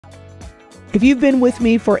If you've been with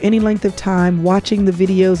me for any length of time, watching the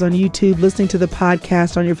videos on YouTube, listening to the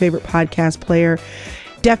podcast on your favorite podcast player,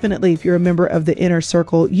 definitely if you're a member of the Inner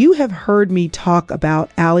Circle, you have heard me talk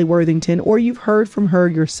about Alli Worthington, or you've heard from her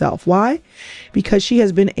yourself. Why? Because she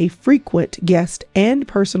has been a frequent guest and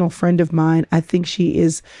personal friend of mine. I think she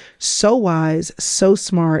is so wise, so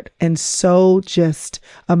smart, and so just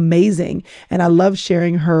amazing. And I love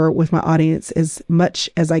sharing her with my audience as much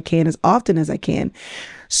as I can, as often as I can.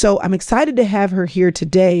 So I'm excited to have her here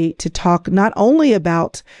today to talk not only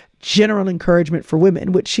about general encouragement for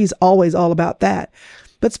women, which she's always all about that,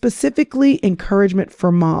 but specifically encouragement for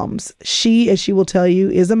moms. She, as she will tell you,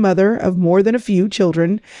 is a mother of more than a few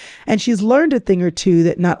children, and she's learned a thing or two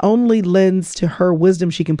that not only lends to her wisdom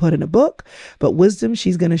she can put in a book, but wisdom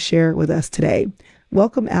she's going to share with us today.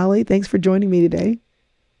 Welcome, Alli. Thanks for joining me today.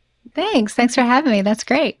 Thanks. Thanks for having me. That's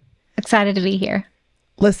great. Excited to be here.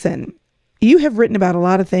 Listen, you have written about a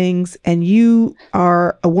lot of things, and you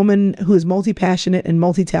are a woman who is multi-passionate and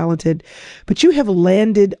multi-talented, but you have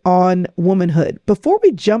landed on womanhood. Before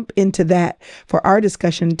we jump into that for our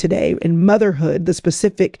discussion today in motherhood, the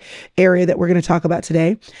specific area that we're going to talk about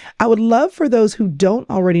today, I would love for those who don't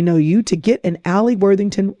already know you to get an Alli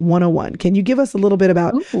Worthington 101. Can you give us a little bit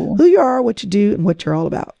about who you are, what you do, and what you're all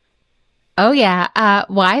about? Oh, yeah.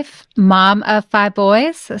 Wife, mom of 5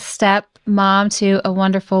 boys, a step mom to a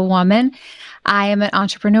wonderful woman. I am an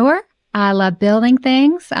entrepreneur. I love building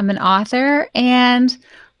things. I'm an author. And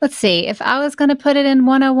let's see, if I was going to put it in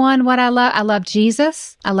 101, what I love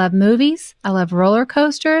Jesus. I love movies. I love roller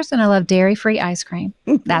coasters, and I love dairy-free ice cream.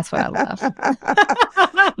 That's what I love.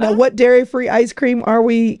 Now, what dairy-free ice cream are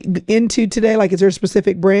we into today? Like, is there a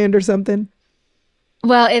specific brand or something?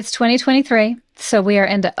 Well, it's 2023, so we are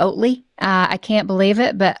into Oatly. I can't believe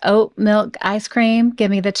it, but oat milk ice cream,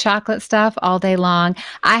 give me the chocolate stuff all day long.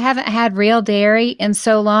 I haven't had real dairy in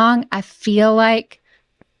so long. I feel like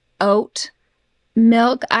oat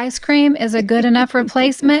milk ice cream is a good enough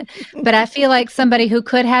replacement, but I feel like somebody who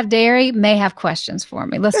could have dairy may have questions for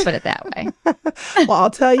me. Let's put it that way. Well,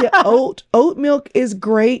 I'll tell you, oat milk is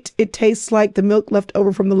great. It tastes like the milk left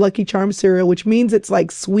over from the Lucky Charms cereal, which means it's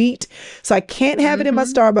like sweet. So I can't have it in my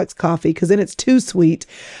Starbucks coffee because then it's too sweet.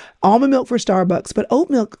 Almond milk for Starbucks, but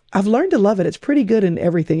oat milk, I've learned to love it. It's pretty good in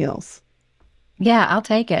everything else. Yeah, I'll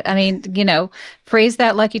take it. I mean, freeze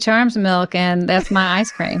that Lucky Charms milk and that's my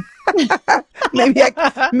ice cream.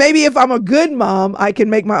 Maybe if I'm a good mom, I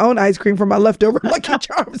can make my own ice cream from my leftover Lucky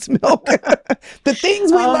Charms milk. The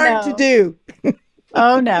things we learned to do.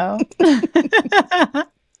 Oh, no.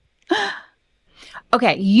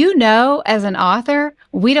 Okay, as an author,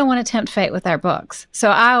 we don't want to tempt fate with our books. So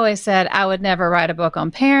I always said I would never write a book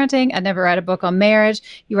on parenting. I'd never write a book on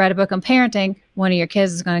marriage. You write a book on parenting, one of your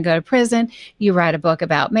kids is going to go to prison. You write a book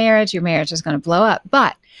about marriage, your marriage is going to blow up.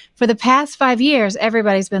 But for the past 5 years,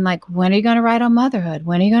 everybody's been like, when are you going to write on motherhood?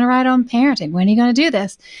 When are you going to write on parenting? When are you going to do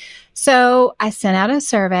this? So I sent out a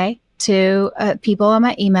survey to people on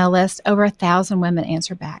my email list. Over 1,000 women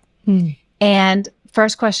answered back. And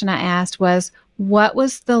first question I asked was, what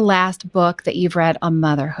was the last book that you've read on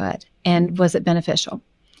motherhood? And was it beneficial?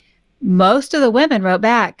 Most of the women wrote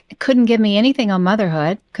back, couldn't give me anything on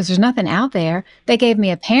motherhood because there's nothing out there. They gave me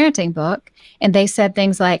a parenting book, and they said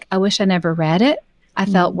things like, I wish I never read it. I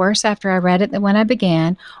felt worse after I read it than when I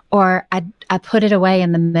began, or I put it away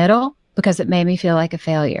in the middle because it made me feel like a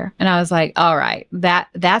failure. And I was like, all right,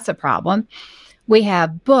 that's a problem. We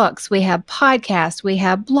have books, we have podcasts, we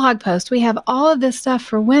have blog posts, we have all of this stuff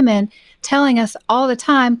for women telling us all the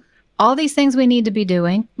time, all these things we need to be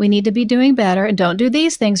doing. We need to be doing better, and don't do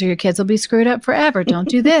these things or your kids will be screwed up forever. Don't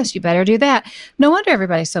do this. You better do that. No wonder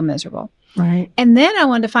everybody's so miserable. Right. And then I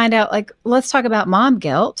wanted to find out, let's talk about mom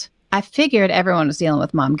guilt. I figured everyone was dealing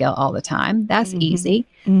with mom guilt all the time. That's easy.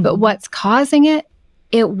 But what's causing it?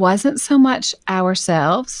 It wasn't so much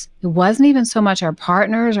ourselves. It wasn't even so much our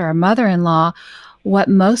partners or our mother-in-law. What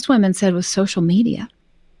most women said was social media.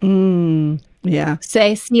 Yeah.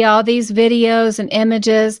 They see all these videos and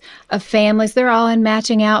images of families. They're all in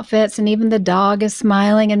matching outfits, and even the dog is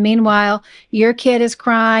smiling. And meanwhile, your kid is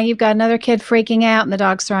crying. You've got another kid freaking out, and the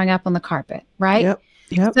dog's throwing up on the carpet, right? Yep.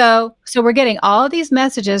 So we're getting all of these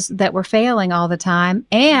messages that we're failing all the time.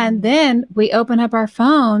 And then we open up our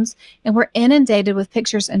phones and we're inundated with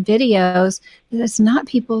pictures and videos. It's not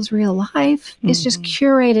people's real life. It's just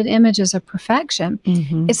curated images of perfection.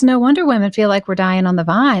 It's no wonder women feel like we're dying on the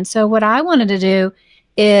vine. So what I wanted to do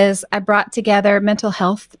is I brought together mental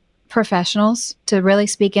health professionals to really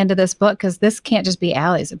speak into this book, because this can't just be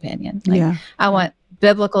Alli's opinion. I want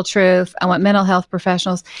biblical truth. I want mental health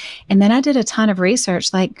professionals. And then I did a ton of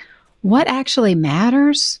research, like what actually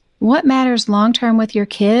matters What matters long-term with your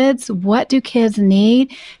kids? What do kids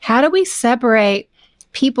need? How do we separate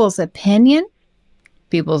people's opinion,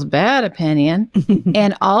 people's bad opinion,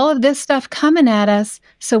 and all of this stuff coming at us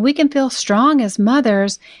so we can feel strong as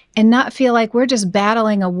mothers and not feel like we're just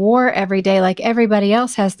battling a war every day like everybody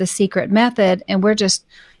else has the secret method and we're just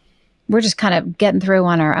kind of getting through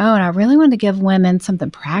on our own. I really want to give women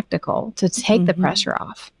something practical to take the pressure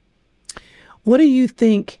off. What do you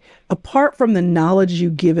think, apart from the knowledge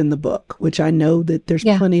you give in the book, which I know that there's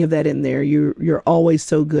plenty of that in there, you're always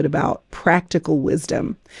so good about practical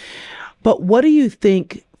wisdom, but what do you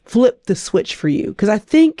think flipped the switch for you? Because I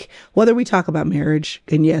think whether we talk about marriage,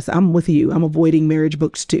 and yes, I'm with you, I'm avoiding marriage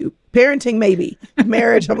books too. Parenting, maybe.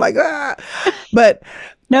 Marriage, I'm like, But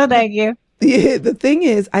no, thank you. Yeah, the thing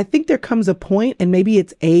is, I think there comes a point, and maybe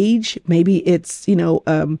it's age, maybe it's,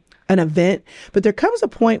 an event, but there comes a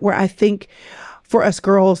point where I think for us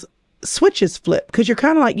girls, switches flip, because you're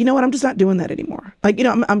kind of like, you know what, I'm just not doing that anymore. Like,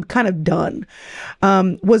 I'm kind of done.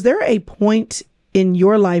 Was there a point in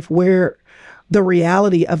your life where the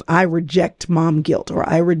reality of I reject mom guilt, or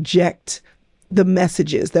I reject the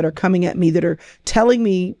messages that are coming at me that are telling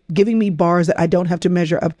me, giving me bars that I don't have to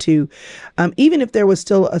measure up to, even if there was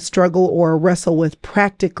still a struggle or a wrestle with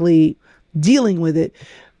practically dealing with it,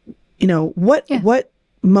 what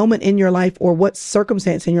moment in your life or what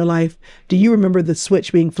circumstance in your life do you remember the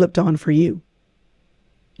switch being flipped on for you?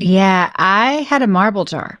 Yeah, I had a marble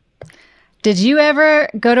jar. Did you ever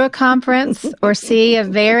go to a conference or see a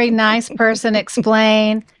very nice person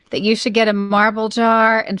explain that you should get a marble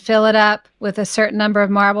jar and fill it up with a certain number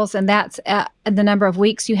of marbles, and that's the number of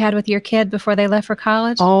weeks you had with your kid before they left for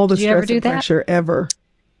college? All the Did you stress ever do and pressure ever.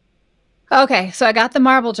 Okay, so I got the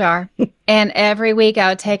marble jar, and every week I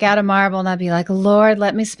would take out a marble and I'd be like, Lord,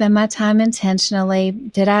 let me spend my time intentionally.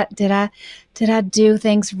 Did I do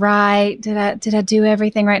things right? Did I do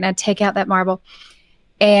everything right? And I'd take out that marble.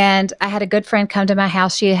 And I had a good friend come to my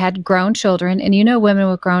house. She had grown children, and women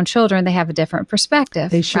with grown children, they have a different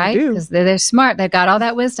perspective. They sure right? do. Because they're smart. They've got all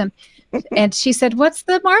that wisdom. And she said, what's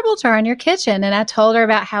the marble jar in your kitchen? And I told her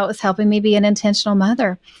about how it was helping me be an intentional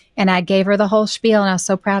mother. And I gave her the whole spiel, and I was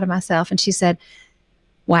so proud of myself. And she said,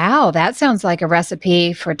 wow, that sounds like a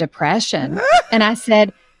recipe for depression. And I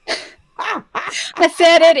said,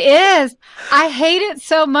 it is. I hate it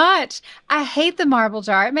so much. I hate the marble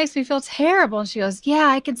jar. It makes me feel terrible. And she goes, yeah,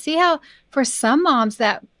 I can see how for some moms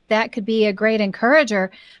that could be a great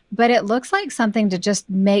encourager, but it looks like something to just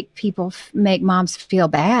make moms feel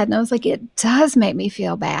bad. And I was like, it does make me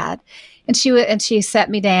feel bad. And she set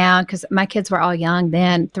me down, because my kids were all young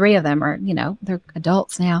then. 3 of them are, they're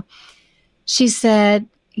adults now. She said,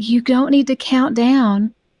 you don't need to count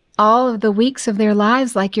down all of the weeks of their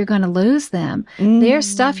lives like you're going to lose them. There's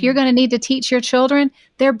stuff you're going to need to teach your children.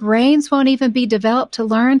 Their brains won't even be developed to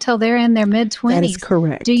learn till they're in their mid-20s. That is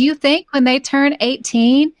correct. Do you think when they turn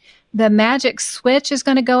 18, the magic switch is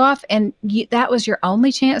going to go off and that was your only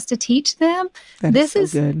chance to teach them? This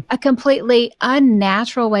is a completely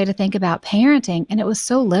unnatural way to think about parenting. And it was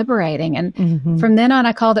so liberating. And from then on,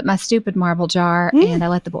 I called it my stupid marble jar, and I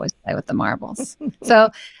let the boys play with the marbles. So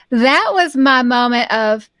that was my moment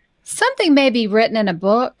of something may be written in a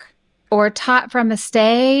book or taught from a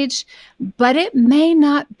stage, but it may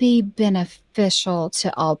not be beneficial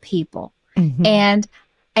to all people. And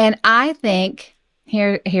I think,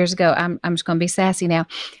 here's a go. I'm just going to be sassy now.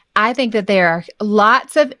 I think that there are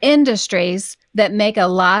lots of industries that make a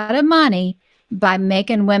lot of money by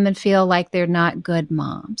making women feel like they're not good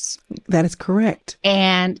moms. That is correct.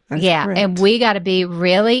 And and we got to be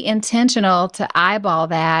really intentional to eyeball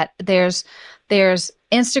that. There's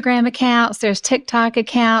Instagram accounts, there's TikTok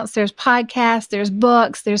accounts, there's podcasts, there's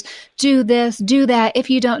books, there's do this, do that. If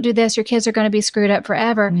you don't do this, your kids are going to be screwed up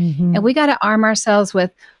forever. And we got to arm ourselves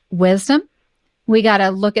with wisdom. We got to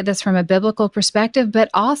look at this from a biblical perspective, but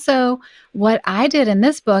also what I did in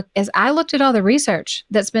this book is I looked at all the research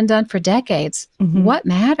that's been done for decades. What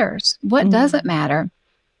matters? What doesn't matter?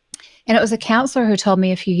 And it was a counselor who told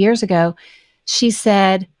me a few years ago, she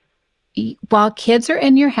said, while kids are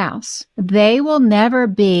in your house, they will never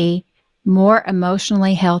be more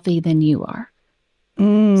emotionally healthy than you are.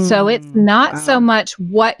 So it's not so much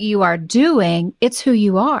what you are doing, it's who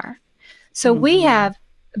you are. So we have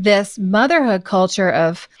this motherhood culture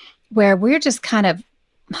of where we're just kind of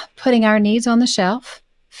putting our needs on the shelf,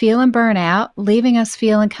 feeling burnout, leaving us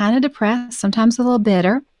feeling kind of depressed, sometimes a little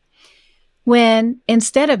bitter. When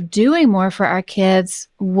instead of doing more for our kids,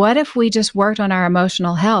 what if we just worked on our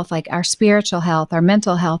emotional health, like our spiritual health, our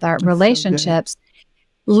mental health, our relationships,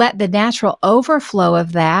 let the natural overflow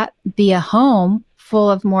of that be a home full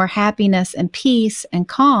of more happiness and peace and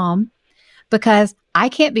calm, because I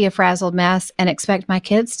can't be a frazzled mess and expect my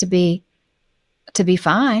kids to be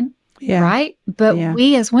fine. Yeah. Right. But Yeah.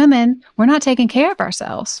 we as women, we're not taking care of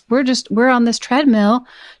ourselves. We're on this treadmill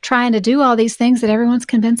trying to do all these things that everyone's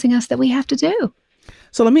convincing us that we have to do.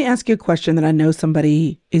 So let me ask you a question that I know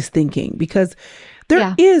somebody is thinking, because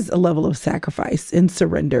there is a level of sacrifice and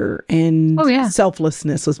surrender and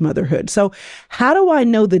selflessness with motherhood. So how do I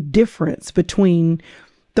know the difference between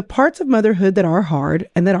the parts of motherhood that are hard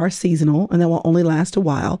and that are seasonal and that will only last a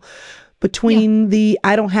while, between the,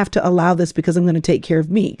 I don't have to allow this because I'm going to take care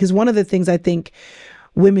of me? Because one of the things I think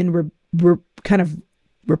women kind of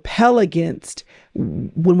repel against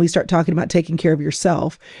when we start talking about taking care of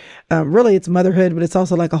yourself, really it's motherhood, but it's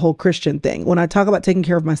also like a whole Christian thing. When I talk about taking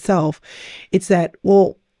care of myself, it's that,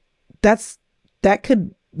 well, that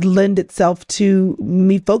could lend itself to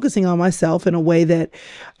me focusing on myself in a way that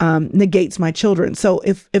negates my children. So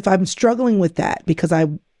if I'm struggling with that because I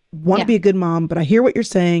want to be a good mom, but I hear what you're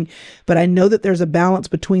saying, but I know that there's a balance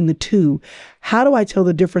between the two. How do I tell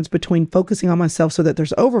the difference between focusing on myself so that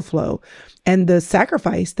there's overflow and the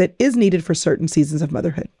sacrifice that is needed for certain seasons of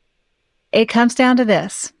motherhood? It comes down to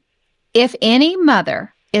this. If any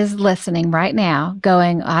mother is listening right now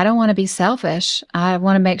going, I don't want to be selfish, I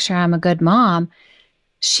want to make sure I'm a good mom,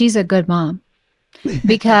 she's a good mom.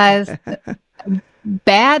 Because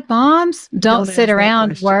bad moms don't sit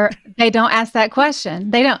around where they don't ask that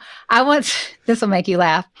question. They don't. This will make you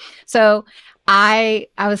laugh. So I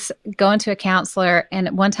was going to a counselor,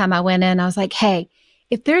 and one time I went in, I was like, hey,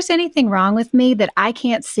 if there's anything wrong with me that I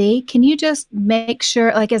can't see, can you just make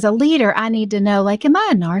sure, like as a leader, I need to know, like, am I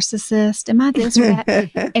a narcissist? Am I this or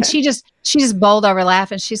that? And she just bowled over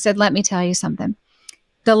laughing. She said, let me tell you something.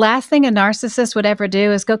 The last thing a narcissist would ever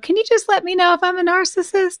do is go, can you just let me know if I'm a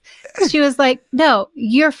narcissist? She was like, no,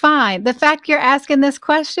 you're fine. The fact you're asking this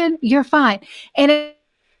question, you're fine. And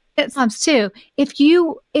it comes too. If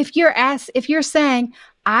you're saying,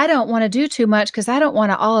 I don't want to do too much because I don't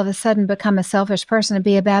want to all of a sudden become a selfish person and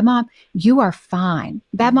be a bad mom, you are fine.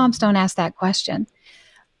 Bad moms don't ask that question.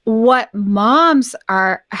 What moms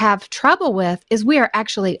have trouble with is we are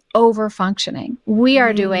actually over functioning. We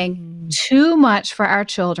are doing too much for our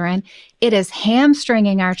children. It is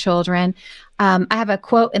hamstringing our children. I have a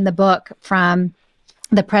quote in the book from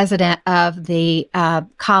the president of the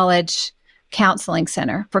college counseling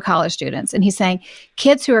center for college students. And he's saying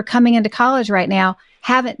kids who are coming into college right now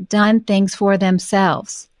haven't done things for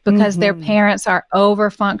themselves because their parents are over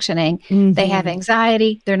functioning. They have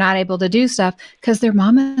anxiety. They're not able to do stuff because their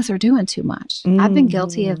mamas are doing too much. I've been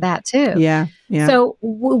guilty of that too. Yeah. So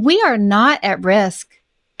we are not at risk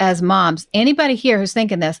as moms. Anybody here who's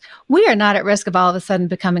thinking this, we are not at risk of all of a sudden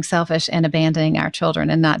becoming selfish and abandoning our children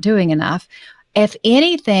and not doing enough. If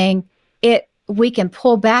anything, we can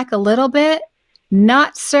pull back a little bit,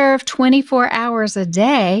 not serve 24 hours a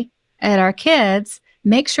day at our kids,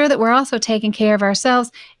 make sure that we're also taking care of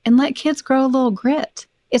ourselves, and let kids grow a little grit.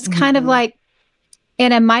 It's kind of like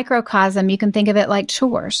in a microcosm, you can think of it like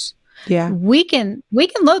chores. Yeah. We can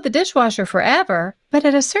load the dishwasher forever, but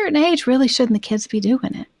at a certain age, really shouldn't the kids be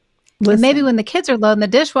doing it? And maybe when the kids are loading the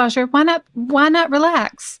dishwasher, why not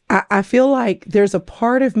relax? I feel like there's a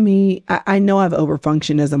part of me, I know I've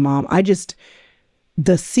overfunctioned as a mom.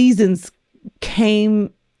 The seasons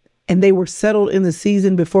came and they were settled in the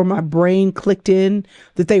season before my brain clicked in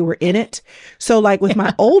that they were in it. So like with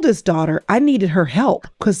my oldest daughter, I needed her help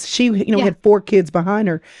because she, had 4 kids behind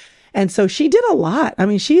her. And so she did a lot. I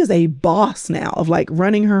mean, she is a boss now of like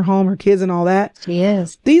running her home, her kids and all that. She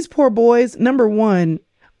is. These poor boys, number one,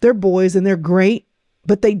 they're boys and they're great,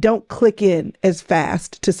 but they don't click in as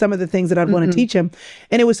fast to some of the things that I'd want to teach them.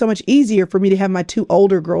 And it was so much easier for me to have my 2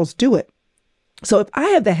 older girls do it. So if I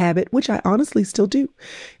have the habit, which I honestly still do,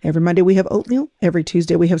 every Monday we have oatmeal, every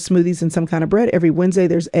Tuesday we have smoothies and some kind of bread, every Wednesday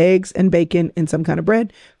there's eggs and bacon and some kind of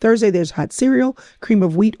bread, Thursday there's hot cereal, cream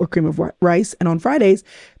of wheat or cream of rice, and on Fridays,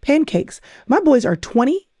 pancakes. My boys are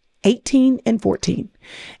 20, 18, and 14.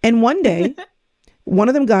 And one day, one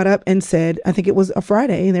of them got up and said, I think it was a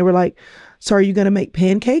Friday, and they were like, so are you going to make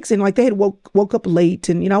pancakes? And like they had woke up late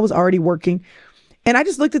and, I was already working. And I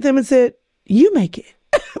just looked at them and said, you make it.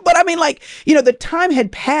 But I mean, like, the time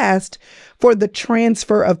had passed for the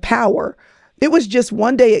transfer of power. It was just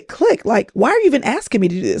one day it clicked. Like, why are you even asking me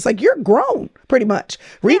to do this? Like, you're grown, pretty much.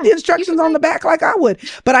 Read the instructions on the back like I would.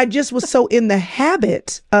 But I just was so in the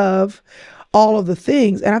habit of all of the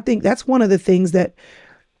things. And I think that's one of the things that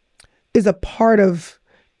is a part of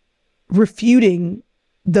refuting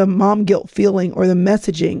the mom guilt feeling or the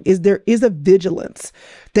messaging is there is a vigilance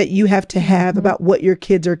that you have to have about what your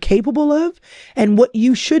kids are capable of and what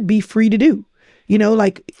you should be free to do.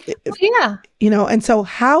 like, Yeah. and so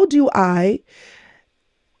how do I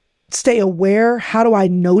stay aware? How do I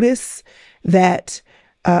notice that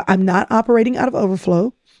I'm not operating out of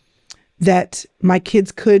overflow, that my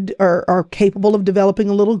kids are capable of developing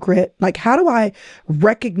a little grit? Like, how do I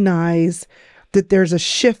recognize that there's a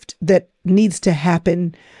shift that needs to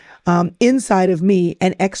happen inside of me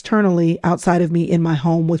and externally outside of me in my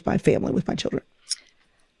home with my family, with my children?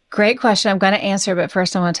 Great question. I'm going to answer, but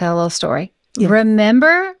first I want to tell a little story. Yeah.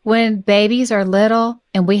 Remember when babies are little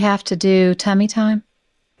and we have to do tummy time?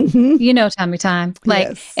 Mm-hmm. Tummy time. Like,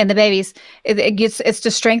 Yes. and the babies, it's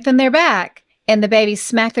to strengthen their back. And the babies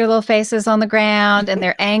smack their little faces on the ground and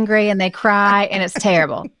they're angry and they cry and it's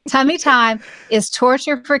terrible. Tummy time is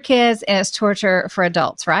torture for kids and it's torture for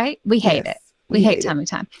adults, right? We hate it. We hate tummy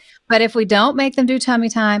time. But if we don't make them do tummy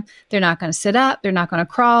time, they're not going to sit up. They're not going to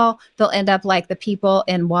crawl. They'll end up like the people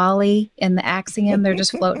in WALL-E in the Axiom. They're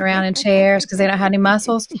just floating around in chairs because they don't have any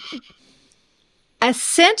muscles.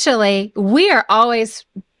 Essentially, we are always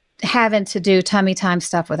having to do tummy time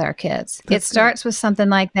stuff with our kids. It starts with something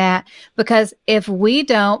like that, because if we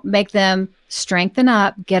don't make them strengthen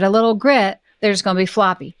up, get a little grit, they're just going to be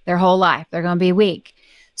floppy their whole life. They're going to be weak.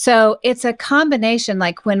 So it's a combination.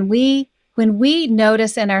 Like when we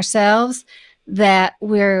notice in ourselves that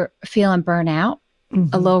we're feeling burnout,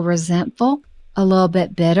 a little resentful, a little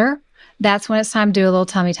bit bitter, that's when it's time to do a little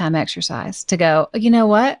tummy time exercise to go, you know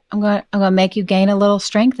what? I'm going to make you gain a little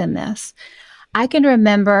strength in this. I can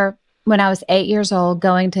remember when I was 8 years old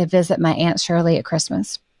going to visit my Aunt Shirley at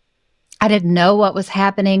Christmas. I didn't know what was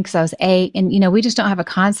happening because I was 8 and, we just don't have a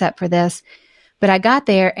concept for this. But I got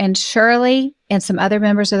there and Shirley and some other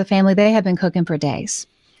members of the family, they had been cooking for days.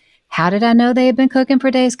 How did I know they had been cooking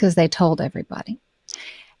for days? Because they told everybody.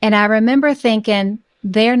 And I remember thinking,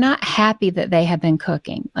 they're not happy that they have been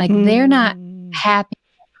cooking. Like they're not happy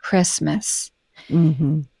at Christmas.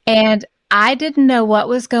 And I didn't know what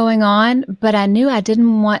was going on, but I knew I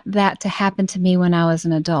didn't want that to happen to me when I was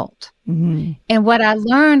an adult. And what I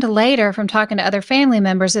learned later from talking to other family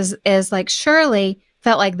members is like Shirley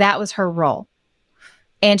felt like that was her role.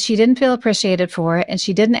 And she didn't feel appreciated for it. And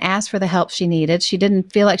she didn't ask for the help she needed. She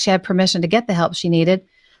didn't feel like she had permission to get the help she needed.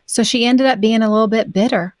 So she ended up being a little bit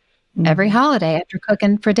bitter every holiday after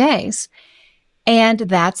cooking for days. And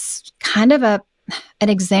that's kind of an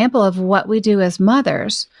example of what we do as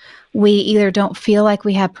mothers. We either don't feel like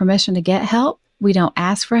we have permission to get help, we don't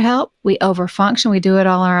ask for help, we overfunction, we do it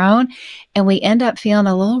all on our own, and we end up feeling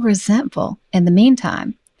a little resentful in the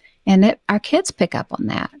meantime. And our kids pick up on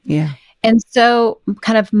that. Yeah. And so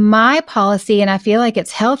kind of my policy, and I feel like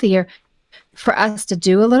it's healthier for us to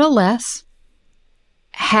do a little less,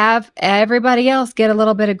 have everybody else get a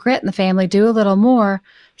little bit of grit in the family, do a little more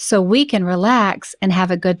so we can relax and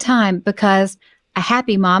have a good time, because a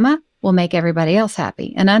happy mama will make everybody else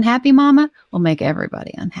happy. An unhappy mama will make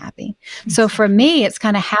everybody unhappy. So for me, it's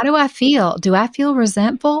kind of, how do I feel? Do I feel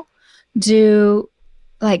resentful? Is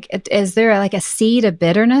there like a seed of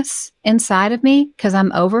bitterness inside of me because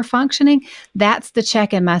I'm over functioning? That's the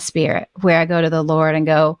check in my spirit where I go to the Lord and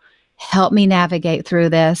go, help me navigate through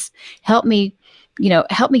this. Help me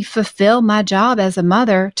fulfill my job as a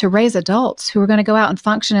mother to raise adults who are going to go out and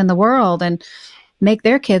function in the world and make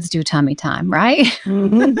their kids do tummy time, right?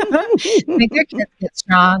 Make their kids get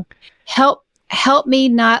strong. Help me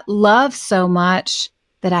not love so much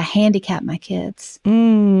that I handicap my kids.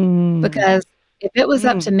 Because if it was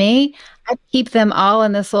up to me, I'd keep them all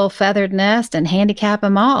in this little feathered nest and handicap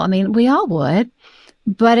them all. I mean, we all would,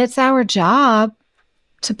 but it's our job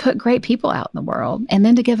to put great people out in the world and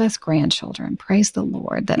then to give us grandchildren. Praise the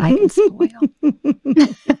Lord that I can spoil.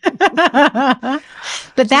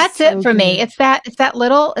 But that's so it for me. It's that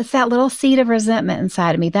little seed of resentment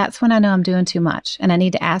inside of me. That's when I know I'm doing too much and I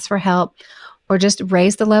need to ask for help or just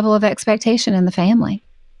raise the level of expectation in the family.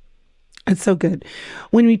 It's so good.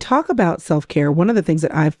 When we talk about self-care, one of the things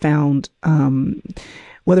that I've found,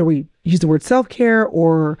 whether we use the word self-care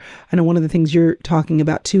or I know one of the things you're talking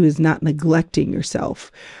about too is not neglecting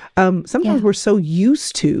yourself. Sometimes we're so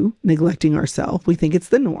used to neglecting ourselves, we think it's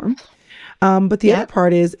the norm. But the other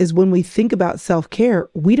part is when we think about self-care,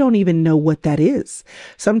 we don't even know what that is.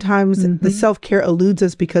 Sometimes the self-care eludes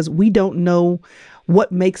us because we don't know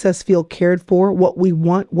what makes us feel cared for, what we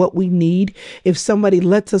want, what we need. If somebody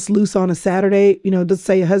lets us loose on a Saturday, let's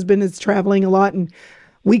say a husband is traveling a lot and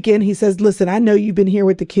weekend, he says, listen, I know you've been here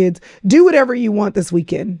with the kids. Do whatever you want this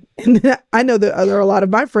weekend. And I know that there are a lot of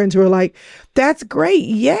my friends who are like, that's great.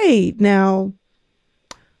 Yay. Now,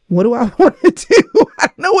 What do I want to do? I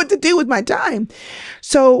don't know what to do with my time.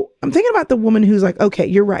 So I'm thinking about the woman who's like, okay,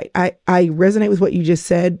 you're right. I resonate with what you just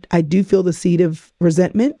said. I do feel the seed of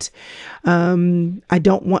resentment. I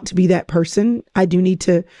don't want to be that person. I do need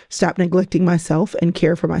to stop neglecting myself and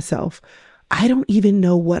care for myself. I don't even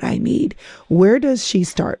know what I need. Where does she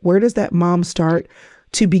start? Where does that mom start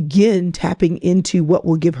to begin tapping into what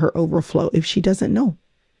will give her overflow if she doesn't know?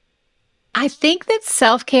 I think that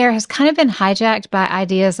self-care has kind of been hijacked by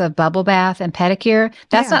ideas of bubble bath and pedicure.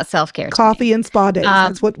 That's not self-care. Coffee and spa days.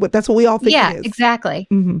 That's what we all think it is. Exactly.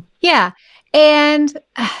 Mm-hmm. Yeah. And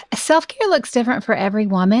self-care looks different for every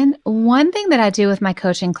woman. One thing that I do with my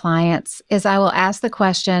coaching clients is I will ask the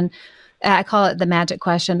question, I call it the magic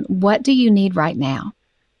question, what do you need right now?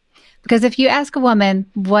 Because if you ask a woman,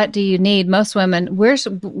 what do you need? Most women, we're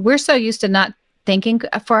so used to not thinking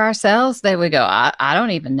for ourselves that we go, I don't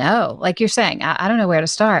even know. Like you're saying, I don't know where to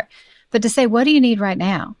start. But to say, what do you need right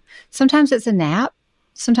now? Sometimes it's a nap.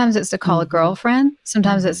 Sometimes it's to call a girlfriend.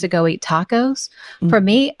 Sometimes it's to go eat tacos. For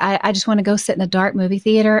me, I just want to go sit in a dark movie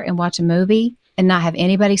theater and watch a movie and not have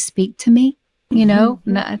anybody speak to me. You know,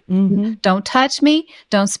 don't touch me.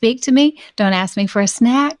 Don't speak to me. Don't ask me for a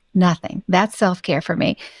snack. Nothing. That's self-care for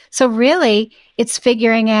me. So really, it's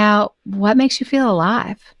figuring out what makes you feel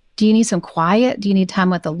alive. Do you need some quiet? Do you need time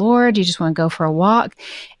with the Lord? Do you just want to go for a walk?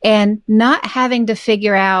 And not having to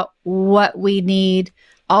figure out what we need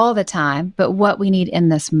all the time, but what we need in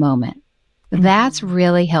this moment. That's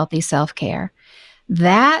really healthy self-care.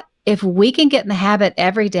 That, if we can get in the habit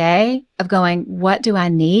every day of going, what do I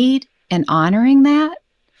need? And honoring that,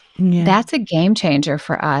 that's a game changer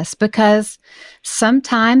for us, because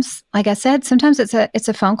sometimes, like I said, sometimes it's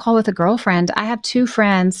a phone call with a girlfriend. I have 2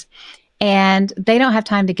 friends and they don't have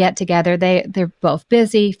time to get together. They're both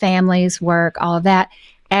busy, families, work, all of that.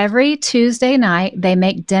 Every Tuesday night, they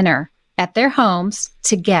make dinner at their homes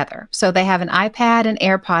together. So they have an iPad and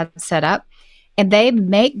AirPods set up, and they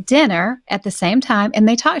make dinner at the same time, and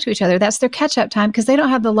they talk to each other. That's their catch-up time, because they don't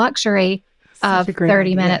have the luxury of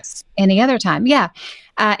 30 minutes any other time. Yeah.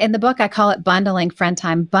 In the book, I call it bundling friend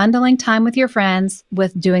time, bundling time with your friends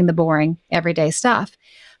with doing the boring everyday stuff.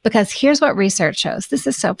 Because here's what research shows. This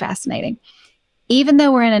is so fascinating. Even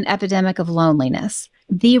though we're in an epidemic of loneliness,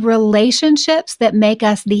 the relationships that make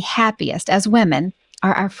us the happiest as women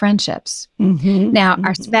are our friendships. Now,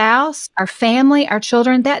 our spouse, our family, our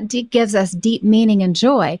children, that gives us deep meaning and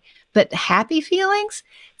joy. But happy feelings,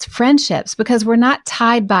 it's friendships, because we're not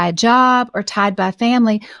tied by a job or tied by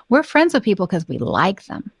family. We're friends with people because we like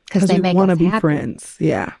them, because they make us happy. We want to be friends.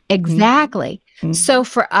 Yeah. Exactly. So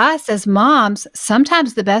for us as moms,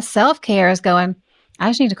 sometimes the best self-care is going, I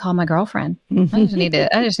just need to call my girlfriend. I just need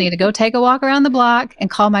to go take a walk around the block and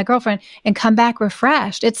call my girlfriend and come back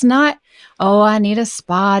refreshed. It's not, oh, I need a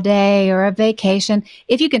spa day or a vacation.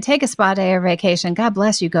 If you can take a spa day or vacation, God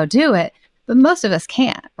bless you, go do it. But most of us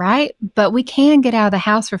can't, right? But we can get out of the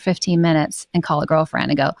house for 15 minutes and call a girlfriend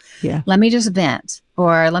and go, let me just vent,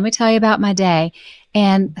 or let me tell you about my day.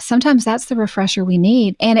 And sometimes that's the refresher we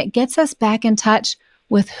need. And it gets us back in touch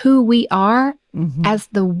with who we are as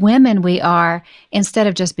the women we are, instead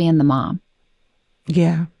of just being the mom.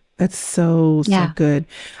 Yeah, that's so good.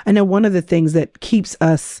 I know one of the things that keeps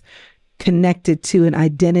us connected to an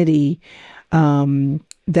identity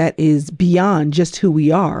that is beyond just who we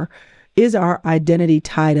are is our identity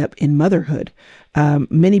tied up in motherhood.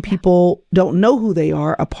 Many people don't know who they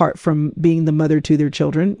are apart from being the mother to their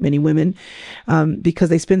children, many women, because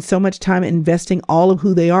they spend so much time investing all of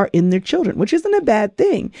who they are in their children, which isn't a bad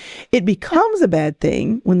thing. It becomes a bad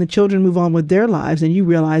thing when the children move on with their lives and you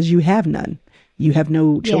realize you have none. You have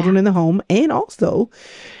no children in the home, and also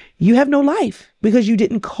you have no life because you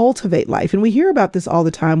didn't cultivate life. And we hear about this all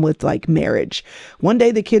the time with like marriage. One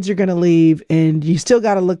day the kids are going to leave and you still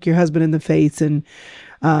got to look your husband in the face and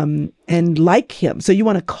like him. So you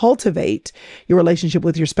want to cultivate your relationship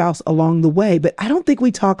with your spouse along the way. But I don't think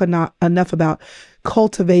we talk enough about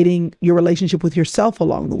cultivating your relationship with yourself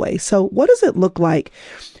along the way. So what does it look like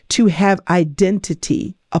to have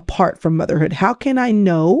identity apart from motherhood? How can I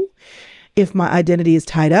know if my identity is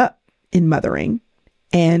tied up in mothering?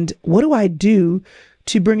 And what do I do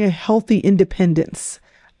to bring a healthy independence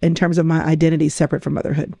in terms of my identity separate from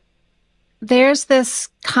motherhood? There's this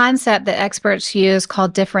concept that experts use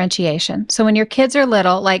called differentiation. So when your kids are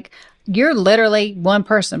little, like you're literally one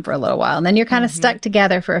person for a little while, and then you're kind of stuck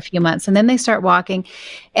together for a few months, and then they start walking.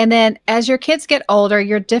 And then as your kids get older,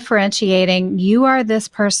 you're differentiating. You are this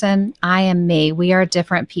person, I am me. We are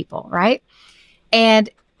different people, right? And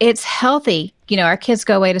it's healthy. You know, our kids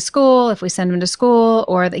go away to school, if we send them to school,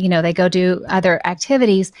 or, they go do other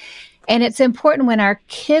activities. And it's important when our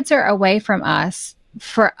kids are away from us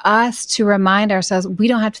for us to remind ourselves, we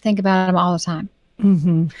don't have to think about them all the time.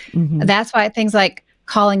 Mm-hmm. Mm-hmm. That's why things like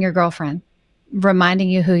calling your girlfriend, reminding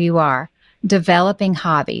you who you are, developing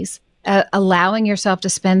hobbies, allowing yourself to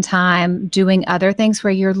spend time doing other things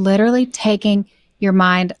where you're literally taking your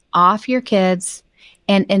mind off your kids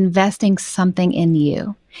and investing something in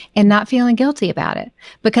you and not feeling guilty about it.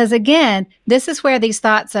 Because again, this is where these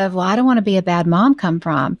thoughts of, well, I don't want to be a bad mom come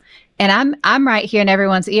from. And I'm right here in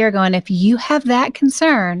everyone's ear going, if you have that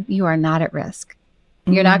concern, you are not at risk.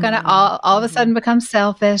 You're not going to all of a sudden become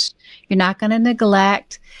selfish. You're not going to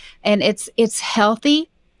neglect. And it's healthy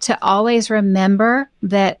to always remember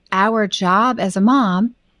that our job as a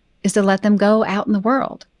mom is to let them go out in the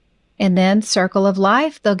world. And then circle of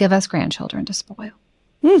life, they'll give us grandchildren to spoil.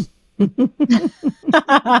 I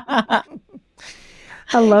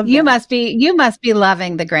love that. You must be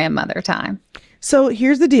loving the grandmother time. So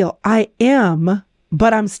here's the deal. I am,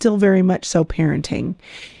 but I'm still very much so parenting.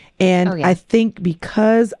 And I think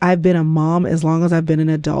because I've been a mom as long as I've been an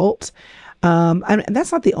adult, and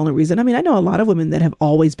that's not the only reason. I mean, I know a lot of women that have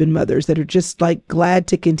always been mothers that are just like glad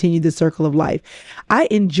to continue the circle of life. I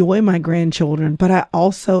enjoy my grandchildren, but I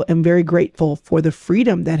also am very grateful for the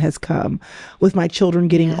freedom that has come with my children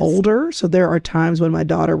getting older. So there are times when my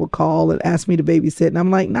daughter will call and ask me to babysit, and I'm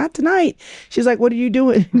like, not tonight. She's like, what are you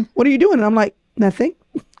doing? What are you doing? And I'm like, nothing.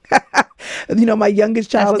 You know, my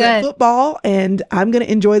youngest child is at football, and I'm going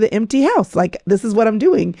to enjoy the empty house. Like, this is what I'm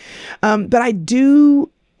doing. But I do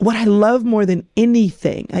what I love more than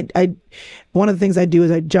anything. One of the things I do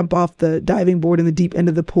is I jump off the diving board in the deep end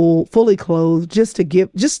of the pool, fully clothed, just to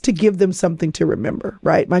give them something to remember.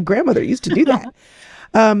 Right? My grandmother used to do that.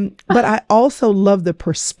 But I also love the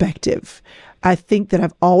perspective. I think that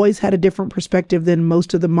I've always had a different perspective than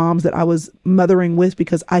most of the moms that I was mothering with,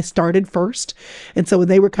 because I started first. And so when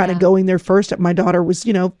they were kind of going there first, my daughter was,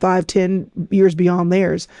 5-10 years beyond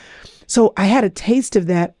theirs. So I had a taste of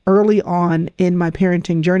that early on in my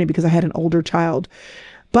parenting journey because I had an older child.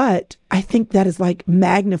 But I think that is like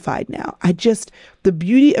magnified now. The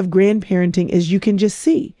beauty of grandparenting is you can just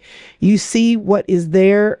see. You see what is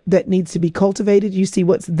there that needs to be cultivated. You see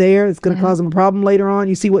what's there that's going to cause them a problem later on.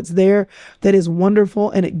 You see what's there that is wonderful.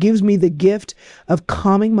 And it gives me the gift of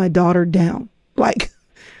calming my daughter down. Like,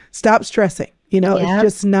 stop stressing. It's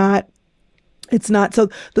just not, so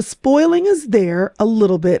the spoiling is there a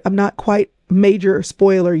little bit. I'm not quite major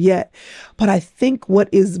spoiler yet, but I think what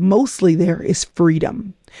is mostly there is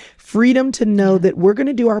freedom to know that we're going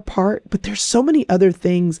to do our part, but there's so many other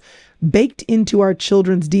things baked into our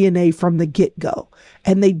children's DNA from the get-go,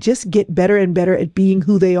 and they just get better and better at being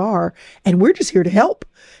who they are, and we're just here to help.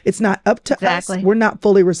 It's not up to us. We're not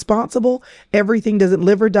fully responsible. Everything doesn't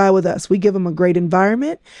live or die with us. We give them a great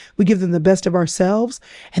environment. We give them the best of ourselves,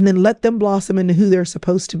 and then let them blossom into who they're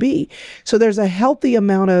supposed to be. So there's a healthy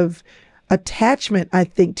amount of attachment, I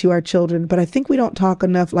think, to our children, but I think we don't talk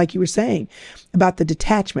enough, like you were saying, about the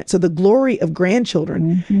detachment. So the glory of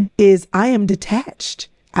grandchildren is I am detached.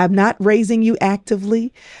 I'm not raising you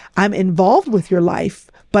actively. I'm involved with your life,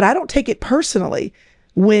 but I don't take it personally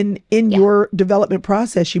when in your development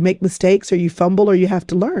process you make mistakes or you fumble or you have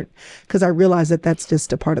to learn, because I realize that that's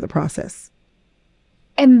just a part of the process.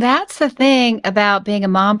 And that's the thing about being a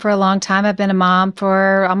mom for a long time. I've been a mom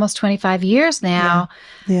for almost 25 years now.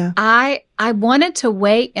 Yeah. I wanted to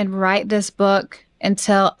wait and write this book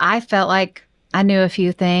until I felt like I knew a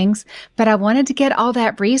few things, but I wanted to get all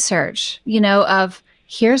that research, of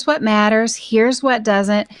here's what matters, here's what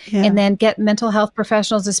doesn't, and then get mental health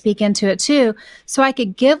professionals to speak into it too, so I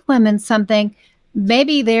could give women something.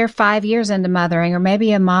 Maybe they're 5 years into mothering, or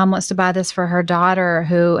maybe a mom wants to buy this for her daughter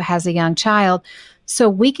who has a young child. So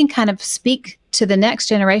we can kind of speak to the next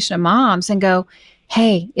generation of moms and go,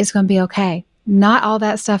 hey, it's going to be okay. Not all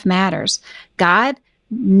that stuff matters. God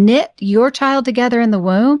knit your child together in the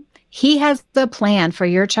womb. He has the plan for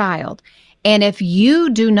your child. And if you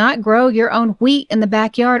do not grow your own wheat in the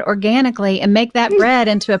backyard organically and make that bread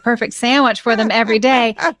into a perfect sandwich for them every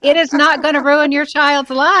day, it is not going to ruin your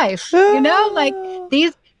child's life. Like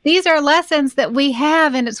these are lessons that we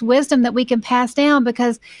have, and it's wisdom that we can pass down,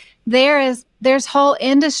 because there's whole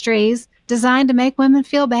industries designed to make women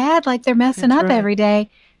feel bad, like they're messing up every day,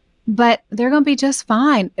 but they're going to be just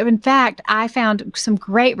fine. In fact, I found some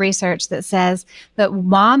great research that says that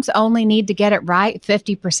moms only need to get it right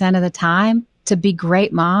 50% of the time to be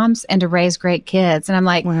great moms and to raise great kids. And I'm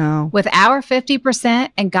like, wow, with our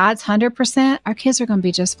 50% and God's 100%, our kids are going to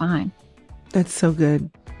be just fine. That's so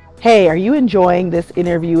good. Hey, are you enjoying this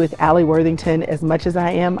interview with Alli Worthington as much as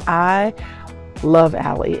I am? I love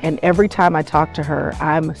Alli, and every time I talk to her,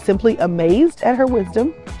 I'm simply amazed at her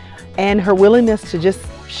wisdom and her willingness to just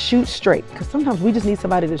shoot straight, because sometimes we just need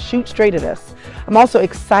somebody to shoot straight at us. I'm also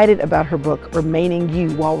excited about her book, Remaining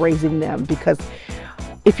You While Raising Them, because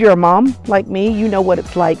if you're a mom like me, you know what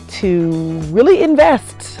it's like to really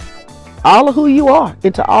invest all of who you are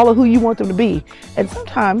into all of who you want them to be, and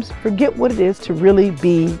sometimes forget what it is to really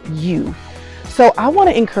be you. So I want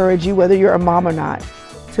to encourage you, whether you're a mom or not,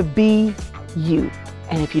 to be you.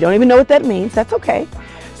 And if you don't even know what that means, that's okay.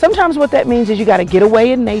 Sometimes what that means is you got to get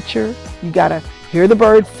away in nature. You got to hear the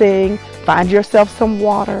birds sing, find yourself some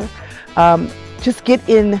water, just get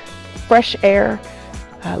in fresh air,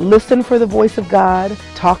 listen for the voice of God,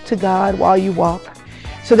 talk to God while you walk,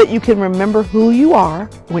 so that you can remember who you are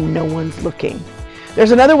when no one's looking.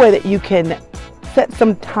 There's another way that you can set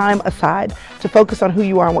some time aside to focus on who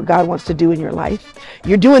you are and what God wants to do in your life.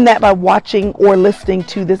 You're doing that by watching or listening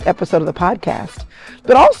to this episode of the podcast.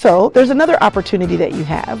 But also, there's another opportunity that you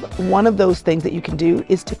have. One of those things that you can do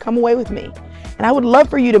is to come away with me. And I would love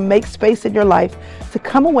for you to make space in your life to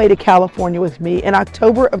come away to California with me in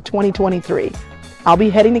October of 2023. I'll be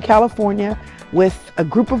heading to California with a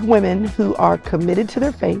group of women who are committed to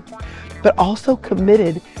their faith, but also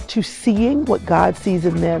committed to seeing what God sees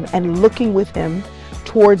in them and looking with Him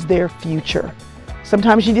towards their future.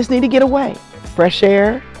 Sometimes you just need to get away. Fresh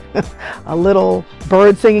air, a little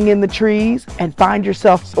bird singing in the trees, and find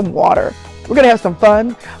yourself some water. We're going to have some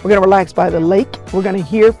fun. We're going to relax by the lake. We're going to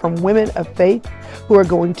hear from women of faith who are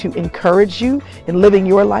going to encourage you in living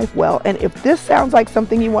your life well. And if this sounds like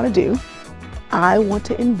something you want to do, I want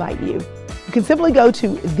to invite you. You can simply go to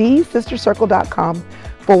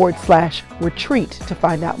thesistercircle.com/retreat to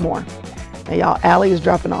find out more. Now, y'all, Alli is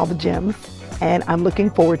dropping all the gems, and I'm looking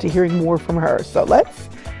forward to hearing more from her. So let's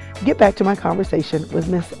get back to my conversation with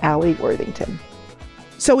Miss Alli Worthington.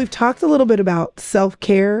 So we've talked a little bit about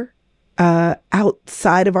self-care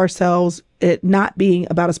outside of ourselves, it not being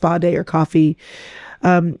about a spa day or coffee.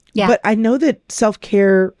 But I know that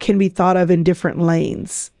self-care can be thought of in different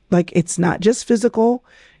lanes. Like, it's not just physical,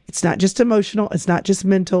 it's not just emotional, it's not just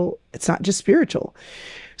mental, it's not just spiritual.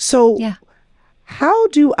 So how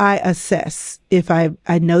do I assess if I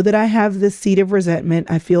know that I have this seed of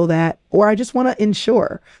resentment, I feel that, or I just want to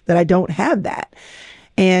ensure that I don't have that?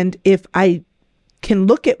 And if I can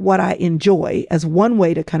look at what I enjoy as one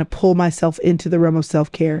way to kind of pull myself into the realm of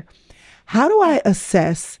self-care, how do I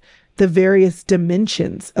assess the various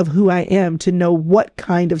dimensions of who I am to know what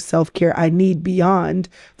kind of self-care I need beyond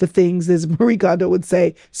the things, as Marie Kondo would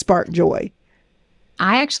say, spark joy?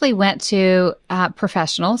 I actually went to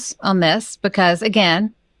professionals on this because,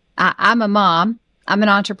 again, I'm a mom, I'm an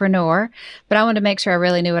entrepreneur, but I wanted to make sure I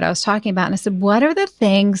really knew what I was talking about. And I said, what are the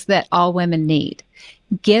things that all women need?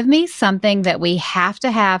 Give me something that we have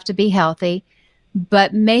to be healthy,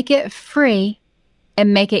 but make it free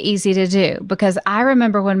and make it easy to do. Because I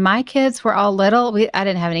remember when my kids were all little, I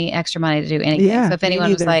didn't have any extra money to do anything. So if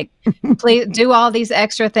anyone was like, please do all these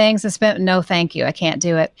extra things and spend, no, thank you, I can't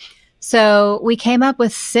do it. So we came up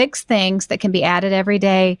with 6 things that can be added every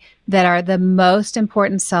day that are the most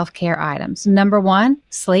important self-care items. Number 1,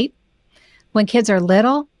 sleep. When kids are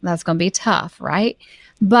little, that's going to be tough, right?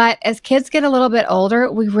 But as kids get a little bit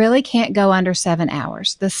older, we really can't go under 7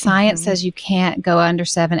 hours. The science says you can't go under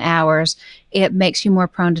 7 hours. It makes you more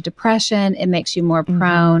prone to depression. It makes you more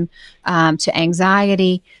prone to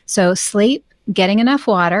anxiety. So sleep, getting enough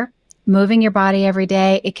water, moving your body every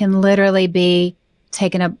day. It can literally be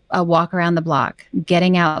taking a walk around the block,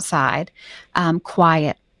 getting outside,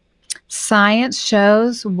 quiet. Science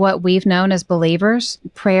shows what we've known as believers.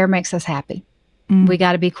 Prayer makes us happy. We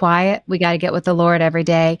got to be quiet. We got to get with the Lord every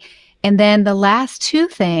day. And then the last 2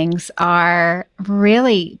 things are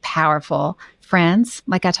really powerful, friends,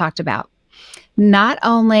 like I talked about. Not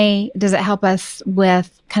only does it help us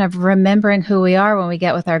with kind of remembering who we are when we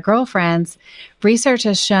get with our girlfriends, research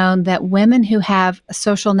has shown that women who have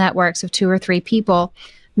social networks of 2 or 3 people,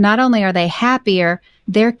 not only are they happier,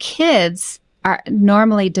 their kids are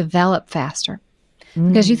normally develop faster.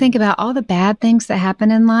 Because you think about all the bad things that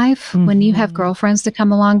happen in life, when you have girlfriends to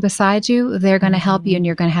come along beside you, they're going to help you and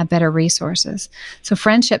you're going to have better resources. So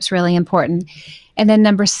friendship's really important. And then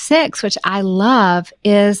number 6, which I love,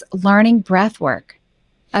 is learning breath work,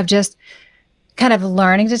 of just kind of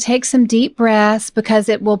learning to take some deep breaths, because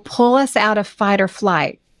it will pull us out of fight or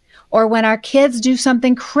flight. Or when our kids do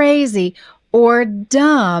something crazy or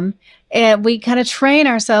dumb, and we kind of train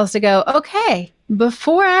ourselves to go, okay,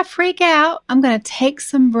 before I freak out, I'm going to take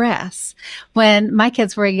some breaths. When my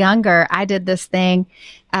kids were younger, I did this thing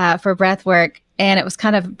for breath work, and it was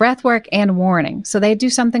kind of breath work and warning. So they'd do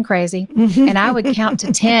something crazy and I would count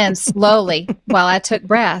to 10 slowly while I took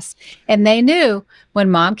breaths. And they knew when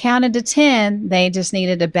mom counted to 10, they just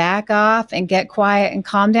needed to back off and get quiet and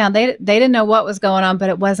calm down. They didn't know what was going on, but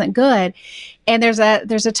it wasn't good. And there's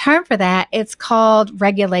a term for that. It's called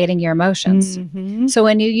regulating your emotions. Mm-hmm. So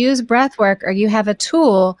when you use breath work or you have a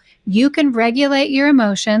tool, you can regulate your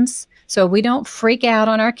emotions. So we don't freak out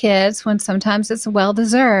on our kids when sometimes it's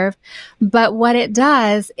well-deserved. But what it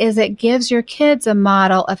does is it gives your kids a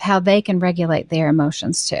model of how they can regulate their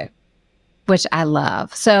emotions too, which I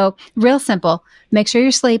love. So real simple, make sure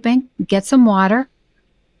you're sleeping, get some water,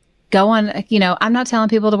 go on, I'm not telling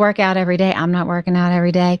people to work out every day. I'm not working out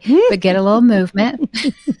every day, but get a little movement,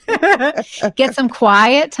 get some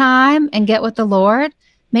quiet time and get with the Lord.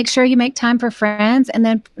 Make sure you make time for friends and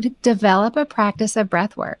then develop a practice of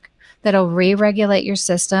breath work that'll re-regulate your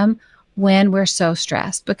system when we're so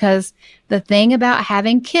stressed. Because the thing about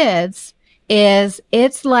having kids is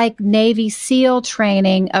it's like Navy SEAL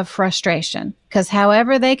training of frustration. Because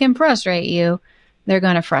however they can frustrate you, they're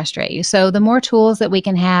going to frustrate you. So the more tools that we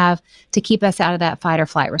can have to keep us out of that fight or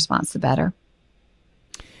flight response, the better.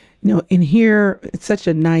 In here, it's such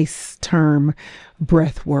a nice term,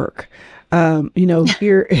 breath work.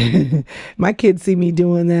 Here, my kids see me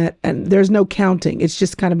doing that and there's no counting. It's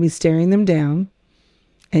just kind of me staring them down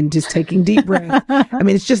and just taking deep breath. I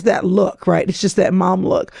mean, it's just that look, right? It's just that mom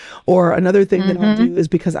look. Or another thing that I'll do is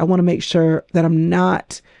because I want to make sure that I'm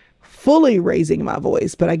not fully raising my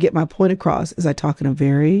voice, but I get my point across as I talk in a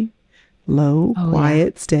very low,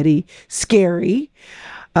 quiet, steady, scary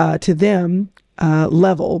to them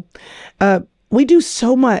level. We do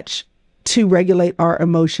so much to regulate our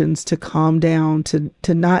emotions, to calm down,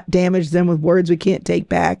 to not damage them with words we can't take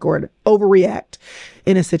back or to overreact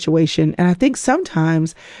in a situation. And I think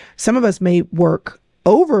sometimes some of us may work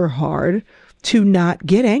over hard to not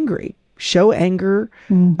get angry, show anger,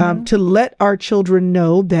 to let our children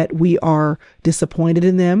know that we are disappointed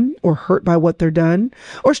in them or hurt by what they're done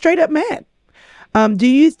or straight up mad. Do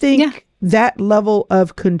you think that level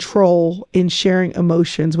of control in sharing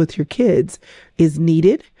emotions with your kids is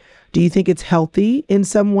needed? Do you think it's healthy in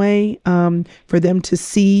some way for them to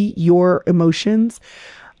see your emotions?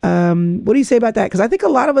 What do you say about that? Because I think a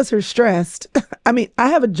lot of us are stressed. I mean, I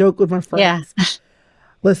have a joke with my friends. Yeah.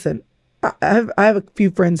 Listen, I have a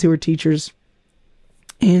few friends who are teachers.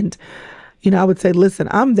 And, I would say, listen,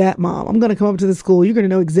 I'm that mom. I'm going to come up to the school. You're going to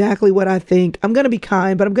know exactly what I think. I'm going to be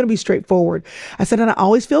kind, but I'm going to be straightforward. I said, and I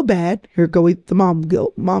always feel bad. Here go with the mom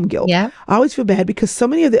guilt. Yeah. I always feel bad because so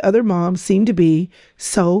many of the other moms seem to be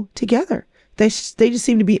so together. They just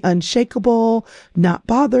seem to be unshakable, not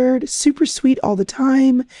bothered, super sweet all the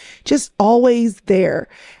time, just always there.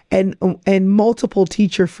 And multiple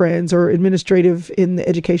teacher friends or administrative in the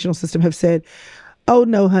educational system have said, oh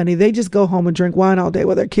no, honey, they just go home and drink wine all day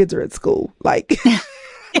while their kids are at school. Like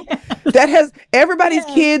that has everybody's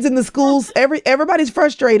kids in the schools. Everybody's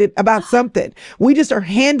frustrated about something. We just are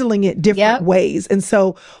handling it different ways. And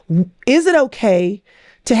so is it okay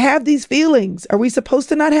to have these feelings? Are we supposed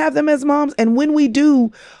to not have them as moms? And when we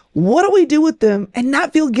do, what do we do with them and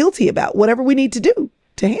not feel guilty about whatever we need to do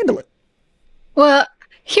to handle it? Well,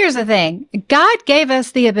 here's the thing. God gave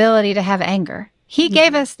us the ability to have anger. He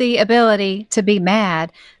gave us the ability to be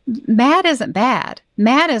mad. Mad isn't bad.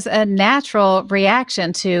 Mad is a natural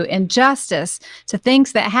reaction to injustice, to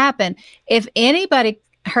things that happen. If anybody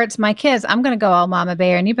hurts my kids, I'm going to go all mama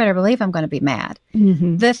bear, and you better believe I'm going to be mad.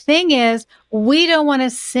 The thing is, we don't want to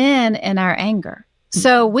sin in our anger.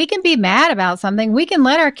 So we can be mad about something. We can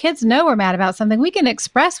let our kids know we're mad about something. We can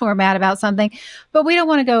express when we're mad about something, but we don't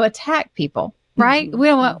want to go attack people, right? We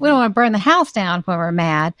don't want to burn the house down when we're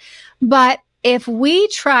mad. But if we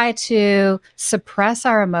try to suppress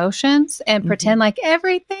our emotions and pretend like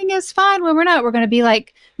everything is fine when we're not, we're going to be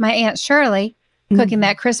like my Aunt Shirley cooking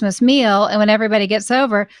that Christmas meal. And when everybody gets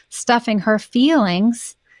over, stuffing her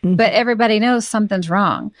feelings, but everybody knows something's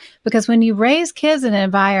wrong. Because when you raise kids in an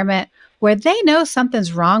environment where they know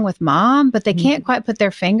something's wrong with mom, but they can't quite put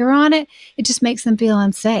their finger on it, it just makes them feel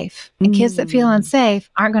unsafe. And kids that feel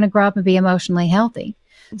unsafe aren't going to grow up and be emotionally healthy.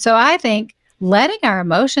 So I think letting our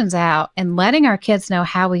emotions out and letting our kids know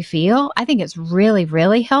how we feel, I think it's really,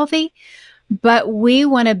 really healthy, but we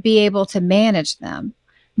want to be able to manage them.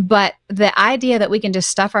 But the idea that we can just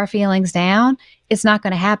stuff our feelings down, it's not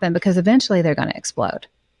going to happen because eventually they're going to explode.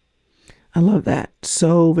 I love that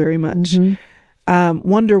so very much.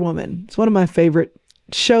 Wonder Woman. It's one of my favorite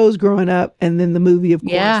shows growing up. And then the movie, of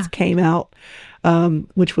course, came out,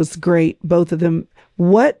 which was great. Both of them.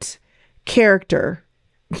 What character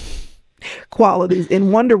qualities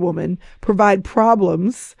in Wonder Woman provide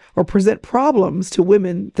problems or present problems to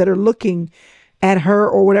women that are looking at her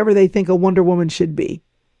or whatever they think a Wonder Woman should be?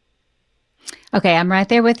 Okay, I'm right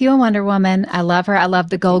there with you on Wonder Woman. I love her. I love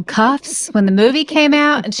the gold cuffs. When the movie came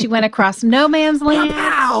out and she went across no man's land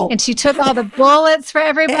and she took all the bullets for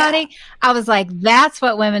everybody, I was like, that's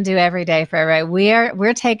what women do every day for everybody.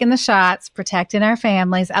 We're taking the shots, protecting our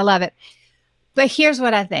families. I love it. But here's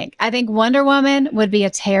what I think. I think Wonder Woman would be a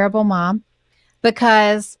terrible mom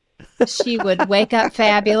because she would wake up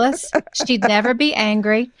fabulous. She'd never be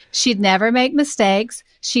angry. She'd never make mistakes.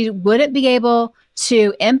 She wouldn't be able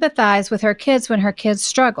to empathize with her kids when her kids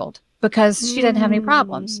struggled because she didn't have any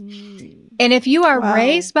problems. And if you are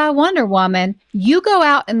raised by Wonder Woman, you go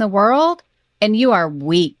out in the world and you are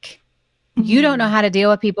weak. You don't know how to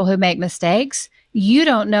deal with people who make mistakes. You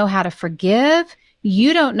don't know how to forgive.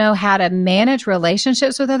 You don't know how to manage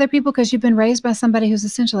relationships with other people because you've been raised by somebody who's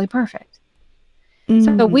essentially perfect.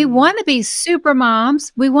 So we want to be super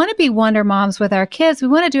moms. We want to be wonder moms with our kids. We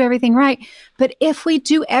want to do everything right. But if we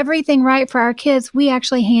do everything right for our kids, we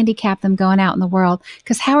actually handicap them going out in the world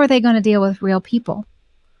because how are they going to deal with real people?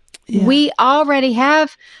 Yeah. We already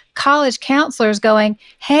have college counselors going,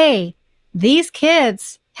 hey, these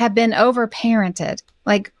kids have been overparented.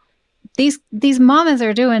 Like these mamas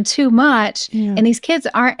are doing too much and these kids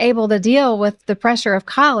aren't able to deal with the pressure of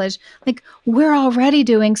college. Like we're already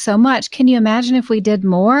doing so much. Can you imagine if we did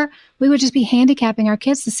more? We would just be handicapping our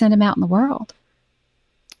kids to send them out in the world.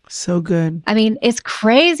 So good. I mean, it's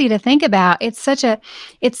crazy to think about. It's such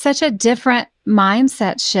a different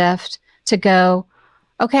mindset shift to go,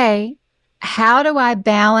 okay, how do I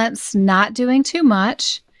balance not doing too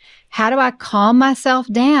much? How do I calm myself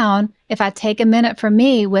down if I take a minute for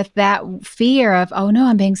me with that fear of, oh no,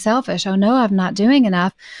 I'm being selfish. Oh no, I'm not doing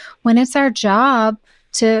enough. When it's our job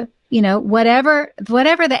to, whatever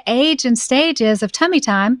the age and stage is of tummy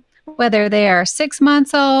time, whether they are 6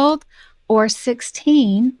 months old or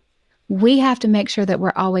 16, we have to make sure that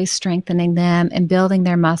we're always strengthening them and building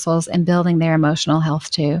their muscles and building their emotional health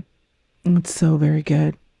too. It's so very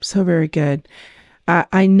good. So very good.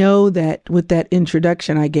 I know that with that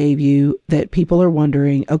introduction I gave you that people are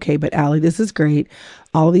wondering, okay, but Alli, this is great.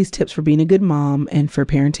 All these tips for being a good mom and for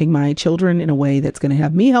parenting my children in a way that's going to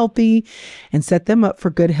have me healthy and set them up for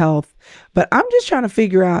good health. But I'm just trying to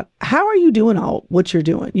figure out, how are you doing all what you're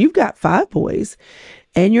doing? You've got 5 boys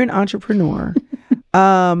and you're an entrepreneur.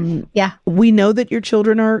 Yeah. We know that your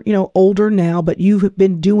children are, older now, but you've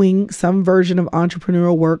been doing some version of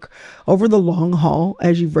entrepreneurial work over the long haul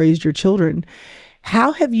as you've raised your children.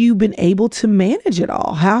 How have you been able to manage it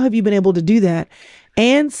all? How have you been able to do that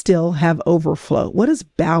and still have overflow? What does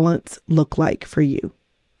balance look like for you?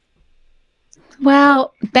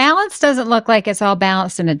 Well, balance doesn't look like it's all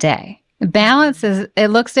balanced in a day. Balance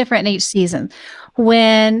it looks different in each season.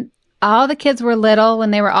 When all the kids were little, when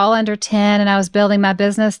they were all under 10 and I was building my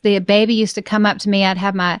business, the baby used to come up to me. I'd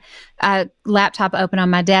have my laptop open on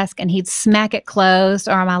my desk and he'd smack it closed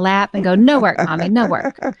or on my lap and go, no work, mommy, no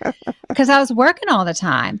work. Because I was working all the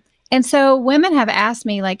time. And so women have asked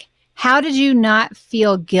me, like, how did you not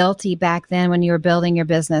feel guilty back then when you were building your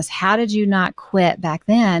business? How did you not quit back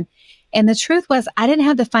then? And the truth was, I didn't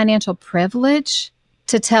have the financial privilege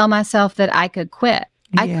to tell myself that I could quit.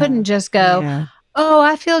 I couldn't just go, oh,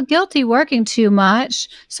 I feel guilty working too much,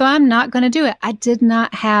 so I'm not going to do it. I did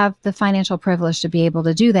not have the financial privilege to be able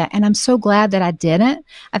to do that. And I'm so glad that I didn't.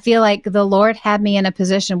 I feel like the Lord had me in a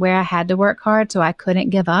position where I had to work hard, so I couldn't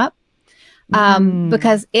give up.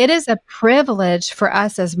 Because it is a privilege for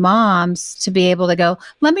us as moms to be able to go,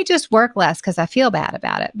 let me just work less because I feel bad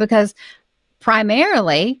about it. Because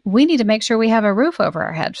primarily, we need to make sure we have a roof over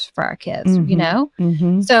our heads for our kids,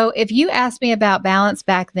 So if you ask me about balance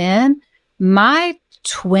back then, my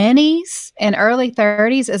 20s and early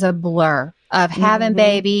 30s is a blur of having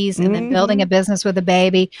babies and then building a business with a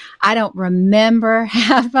baby. I don't remember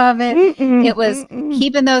half of it. It was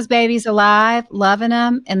keeping those babies alive, loving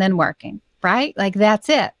them, and then working, right? Like that's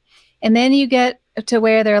it. And then you get to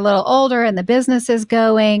where they're a little older and the business is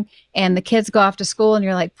going and the kids go off to school and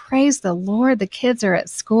you're like, praise the Lord, the kids are at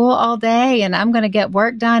school all day and I'm going to get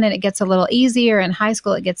work done, and it gets a little easier. In high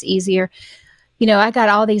school, it gets easier. I got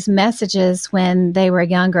all these messages when they were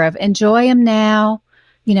younger of enjoy them now,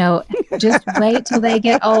 just wait till they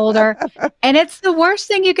get older. And it's the worst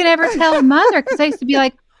thing you could ever tell a mother, because I used to be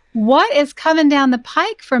like, what is coming down the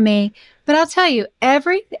pike for me? But I'll tell you,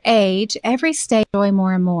 every age, every stage, enjoy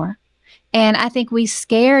more and more. And I think we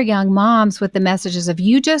scare young moms with the messages of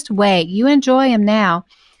you just wait, you enjoy them now.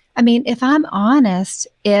 I mean, if I'm honest,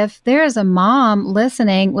 if there is a mom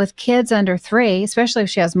listening with kids under 3, especially if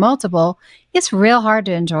she has multiple, it's real hard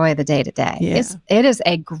to enjoy the day to day. It is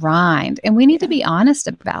a grind, and we need to be honest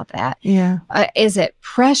about that. Yeah. Is it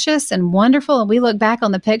precious and wonderful? And we look back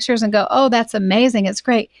on the pictures and go, oh, that's amazing. It's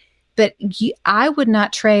great. But I would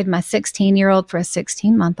not trade my 16-year-old for a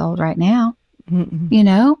 16-month-old right now, you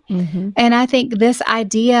know? Mm-hmm. And I think this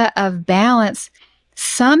idea of balance,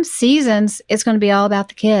 some seasons it's going to be all about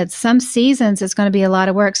the kids. Some seasons it's going to be a lot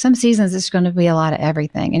of work. Some seasons it's going to be a lot of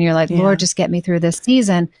everything. And you're like, Lord, just get me through this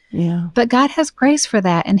season. Yeah. But God has grace for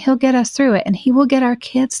that, and he'll get us through it, and he will get our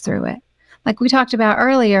kids through it. Like we talked about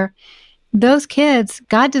earlier, those kids,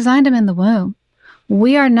 God designed them in the womb.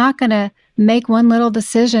 We are not going to make one little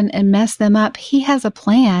decision and mess them up. He has a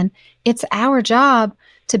plan. It's our job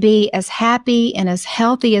to be as happy and as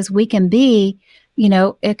healthy as we can be, you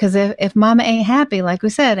know, because if mama ain't happy, like we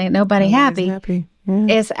said, ain't nobody happy. Yeah.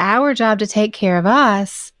 It's our job to take care of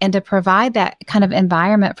us and to provide that kind of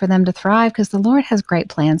environment for them to thrive, because the Lord has great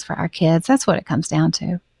plans for our kids. That's what it comes down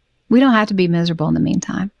to. We don't have to be miserable in the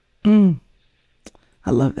meantime.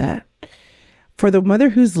 I love that. For the mother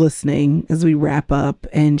who's listening, as we wrap up,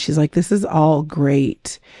 and she's like, this is all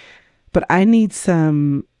great, but I need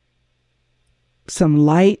some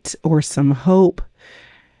light or some hope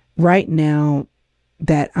right now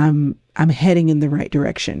that I'm heading in the right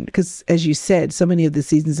direction. Because as you said, so many of the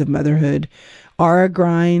seasons of motherhood are a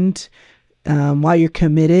grind. While you're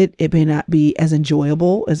committed, it may not be as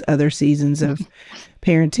enjoyable as other seasons of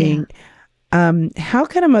parenting. Yeah. How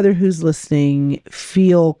can a mother who's listening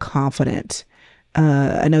feel confident?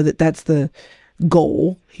 I know that that's the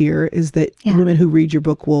goal here, is that women who read your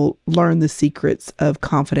book will learn the secrets of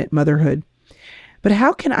confident motherhood. But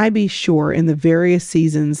how can I be sure in the various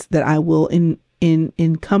seasons that I will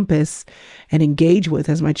encompass and engage with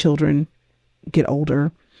as my children get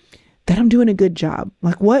older, that I'm doing a good job?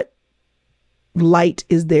 Like, what light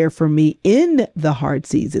is there for me in the hard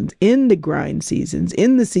seasons, in the grind seasons,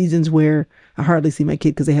 in the seasons where I hardly see my kid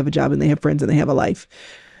because they have a job and they have friends and they have a life?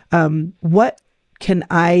 What can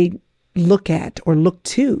I look at or look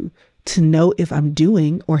to know if I'm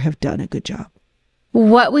doing or have done a good job?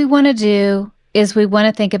 What we want to do is we want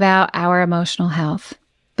to think about our emotional health,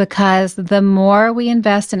 because the more we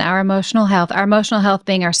invest in our emotional health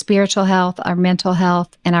being our spiritual health, our mental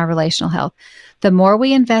health, and our relational health, the more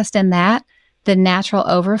we invest in that, the natural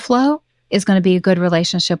overflow is going to be a good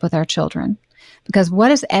relationship with our children. Because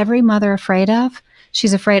what is every mother afraid of?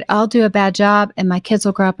 She's afraid, I'll do a bad job and my kids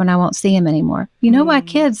will grow up and I won't see them anymore. You know why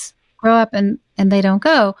kids grow up and they don't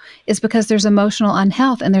go is because there's emotional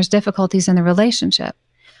unhealth and there's difficulties in the relationship.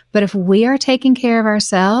 But if we are taking care of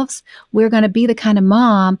ourselves, we're going to be the kind of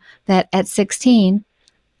mom that at 16,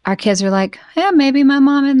 our kids are like, yeah, maybe my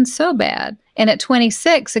mom isn't so bad. And at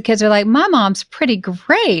 26, the kids are like, my mom's pretty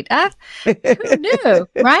great. Who knew,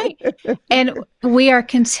 right? And we are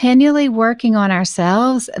continually working on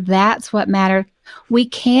ourselves. That's what matters. We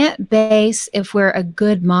can't base if we're a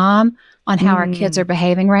good mom on how our kids are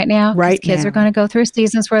behaving right now. Right. Kids are going to go through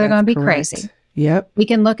seasons where they're going to be crazy. Yep. We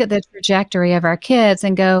can look at the trajectory of our kids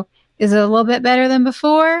and go, is it a little bit better than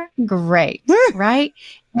before? Great. Right.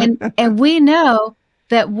 And we know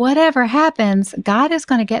that whatever happens, God is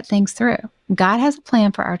going to get things through. God has a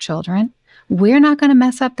plan for our children. We're not going to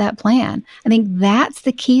mess up that plan. I think that's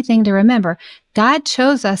the key thing to remember. God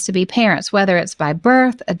chose us to be parents, whether it's by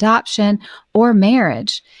birth, adoption, or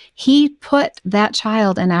marriage. He put that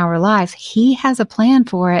child in our life. He has a plan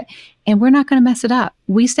for it, and we're not going to mess it up.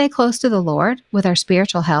 We stay close to the Lord with our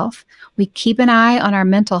spiritual health. We keep an eye on our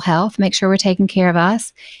mental health, make sure we're taking care of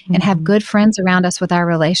us, and have good friends around us with our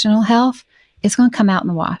relational health. It's going to come out in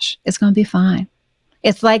the wash. It's going to be fine.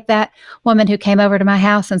 It's like that woman who came over to my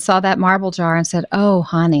house and saw that marble jar and said, oh,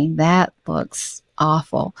 honey, that looks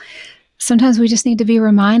awful. Sometimes we just need to be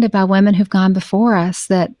reminded by women who've gone before us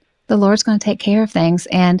that the Lord's going to take care of things,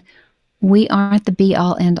 and we aren't the be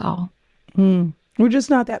all end all. We're just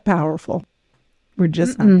not that powerful. We're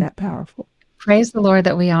just not that powerful. Praise the Lord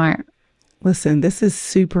that we aren't. Listen, this is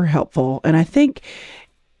super helpful. And I think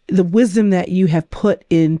the wisdom that you have put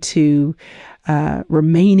into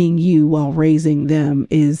remaining you while raising them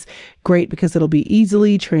is great, because it'll be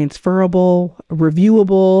easily transferable,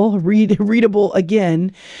 reviewable, readable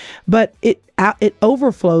again, but it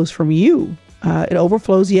overflows from you. It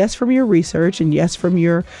overflows, yes, from your research and yes, from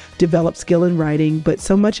your developed skill in writing, but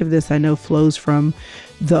so much of this I know flows from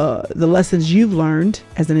the lessons you've learned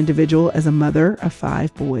as an individual, as a mother of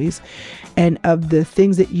 5 boys, and of the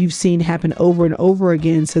things that you've seen happen over and over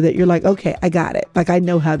again, so that you're like, okay, I got it. Like, I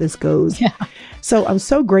know how this goes. Yeah. So I'm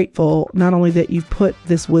so grateful, not only that you've put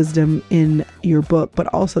this wisdom in your book, but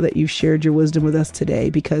also that you've shared your wisdom with us today,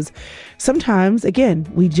 because sometimes, again,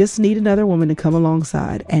 we just need another woman to come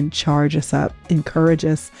alongside and charge us up, encourage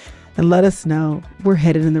us, and let us know we're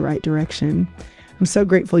headed in the right direction. I'm so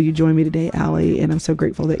grateful you joined me today, Alli, and I'm so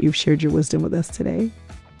grateful that you've shared your wisdom with us today.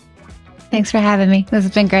 Thanks for having me. This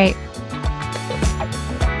has been great.